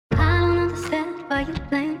why you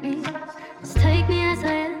blame me. Just take me as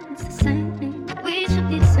I am, it's the same thing. We should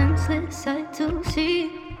be senseless, sight to see.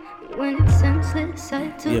 When it's senseless,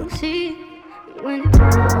 sight to see.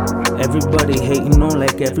 Everybody hating on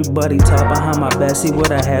like everybody talk behind my back. See what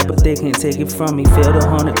I had, but they can't take it from me. Failed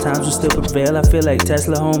 100 times, will still prevail. I feel like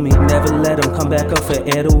Tesla, homie. Never let them come back up for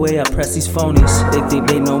air the way I press these phonies. They think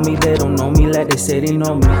they know me, they don't know me like they say they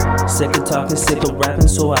know me. Sick of talking, sick of rapping,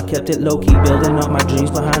 so I kept it low-key. Building up my dreams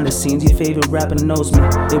behind the scenes. Your favorite rapper knows me.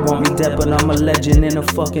 They want me dead, but I'm a legend and a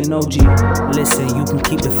fucking OG. Listen, you can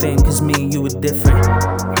keep the fame, cause me and you are different.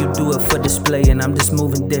 You do it for display and I'm just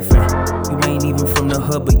moving different. You ain't even from the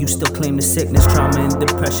hood, but you still claim the sickness. Trauma and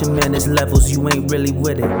depression, man, there's levels, you ain't really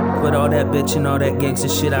with it. With all that bitch and all that gangster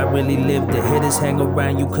shit, I really lived it. Hitters hang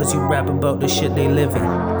around you cause you rap about the shit they live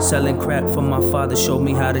in. Selling crack for my father showed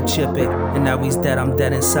me how to chip it. And now he's dead, I'm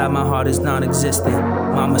dead inside, my heart is non-existent.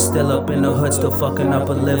 Mama still up in the hood, still fucking up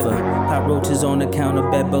a liver. Cockroaches on the counter,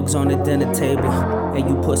 bed bugs on the dinner table. And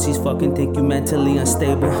you pussies fucking think you mentally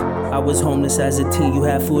unstable. I was homeless as a teen, you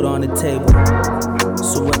had food on the table.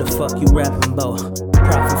 So what the fuck you rapping about?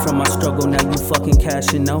 Profit from my struggle, now you fucking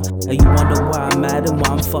cashing out. And you wonder why I'm mad and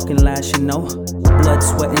why I'm fucking lashing out. Blood,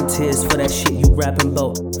 sweat, and tears for that shit you rapping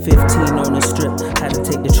about. 15 on the strip, had to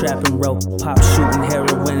take the trapping rope. Pop shooting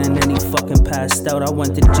heroin and then he fucking passed out. I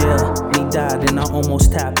went to jail, and he died and I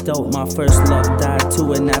almost tapped out. My first love died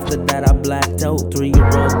too, and after that I blacked out.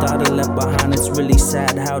 3-year-old daughter left behind, it's really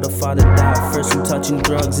sad how the father died. First from touching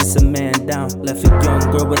drugs, it's a man down. Left a young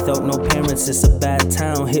girl without no parents, it's a bad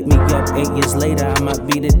town. Hit me up 8 years later, I might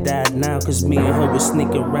be the dad now. Cause me and her would sneak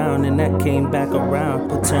around and that came back around.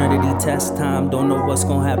 Paternity test time, don't know what's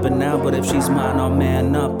gonna happen now. But if she's mine, I'll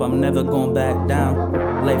man up, I'm never going back down.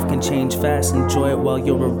 Life can change fast, enjoy it while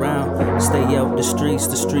you're around. Stay out the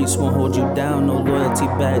streets won't hold you down. No loyalty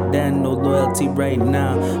back then, no loyalty right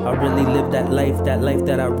now. I really live that life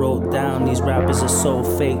that I wrote down. These rappers are so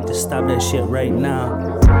fake, to stop that shit right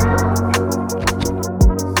now.